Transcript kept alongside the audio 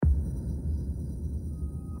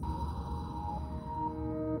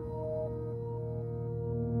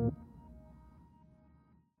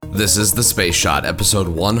This is The Space Shot, episode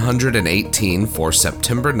 118 for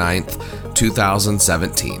September 9th,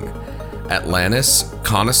 2017. Atlantis,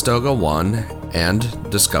 Conestoga 1,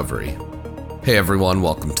 and Discovery. Hey everyone,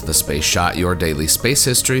 welcome to The Space Shot, your daily space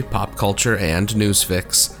history, pop culture, and news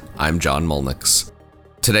fix. I'm John Molnix.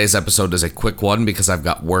 Today's episode is a quick one because I've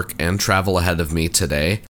got work and travel ahead of me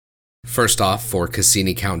today. First off, for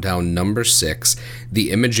Cassini Countdown number 6,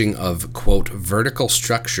 the imaging of, quote, vertical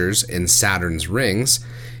structures in Saturn's rings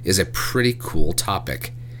is a pretty cool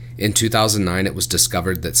topic. In 2009, it was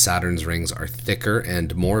discovered that Saturn's rings are thicker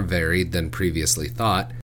and more varied than previously thought.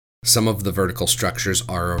 Some of the vertical structures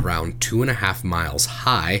are around 2.5 miles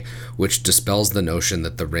high, which dispels the notion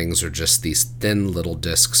that the rings are just these thin little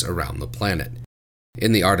disks around the planet.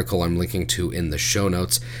 In the article I'm linking to in the show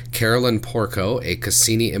notes, Carolyn Porco, a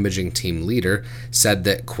Cassini imaging team leader, said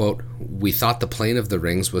that, quote, "We thought the plane of the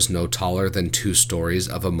rings was no taller than 2 stories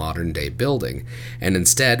of a modern-day building, and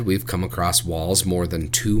instead we've come across walls more than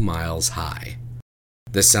 2 miles high."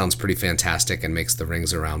 This sounds pretty fantastic and makes the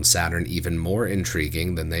rings around Saturn even more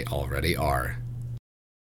intriguing than they already are.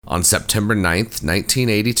 On September 9th,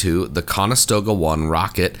 1982, the Conestoga 1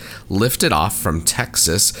 rocket lifted off from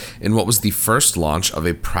Texas in what was the first launch of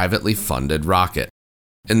a privately funded rocket.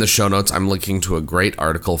 In the show notes, I'm linking to a great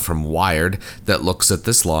article from Wired that looks at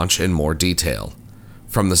this launch in more detail.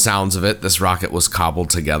 From the sounds of it, this rocket was cobbled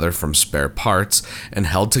together from spare parts and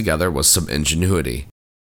held together with some ingenuity.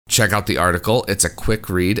 Check out the article, it's a quick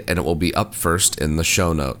read, and it will be up first in the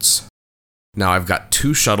show notes. Now I've got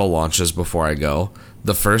 2 shuttle launches before I go.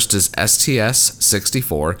 The first is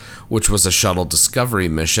STS-64, which was a shuttle discovery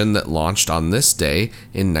mission that launched on this day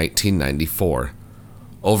in 1994.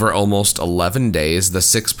 Over almost 11 days, the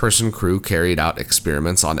 6-person crew carried out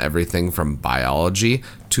experiments on everything from biology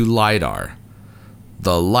to LIDAR.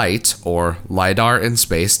 The LIGHT, or LIDAR in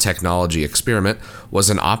Space Technology Experiment, was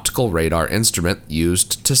an optical radar instrument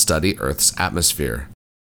used to study Earth's atmosphere.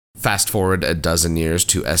 Fast forward a dozen years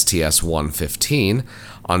to STS-115.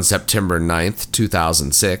 On September 9th,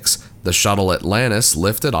 2006, the shuttle Atlantis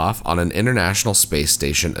lifted off on an International Space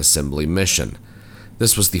Station assembly mission.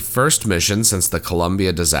 This was the first mission since the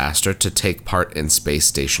Columbia disaster to take part in space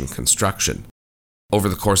station construction. Over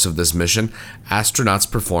the course of this mission,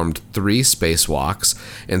 astronauts performed 3 spacewalks,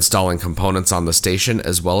 installing components on the station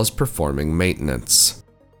as well as performing maintenance.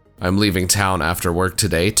 I'm leaving town after work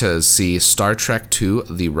today to see Star Trek II: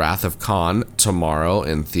 The Wrath of Khan tomorrow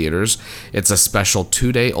in theaters. It's a special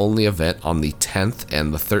 2-day only event on the 10th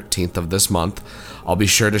and the 13th of this month. I'll be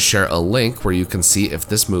sure to share a link where you can see if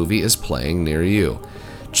this movie is playing near you.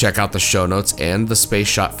 Check out the show notes and the Space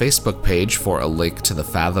Shot Facebook page for a link to the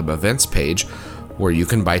Fathom events page where you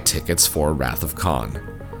can buy tickets for Wrath of Khan.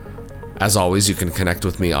 As always, you can connect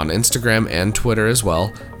with me on Instagram and Twitter as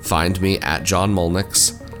well. Find me at John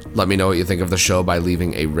Molnix. Let me know what you think of the show by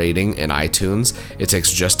leaving a rating in iTunes. It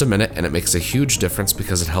takes just a minute and it makes a huge difference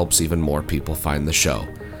because it helps even more people find the show.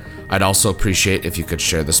 I'd also appreciate if you could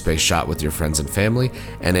share the Space Shot with your friends and family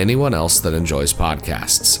and anyone else that enjoys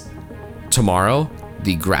podcasts. Tomorrow,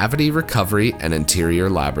 the Gravity Recovery and Interior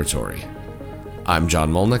Laboratory. I'm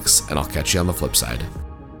John Molnix, and I'll catch you on the flip side.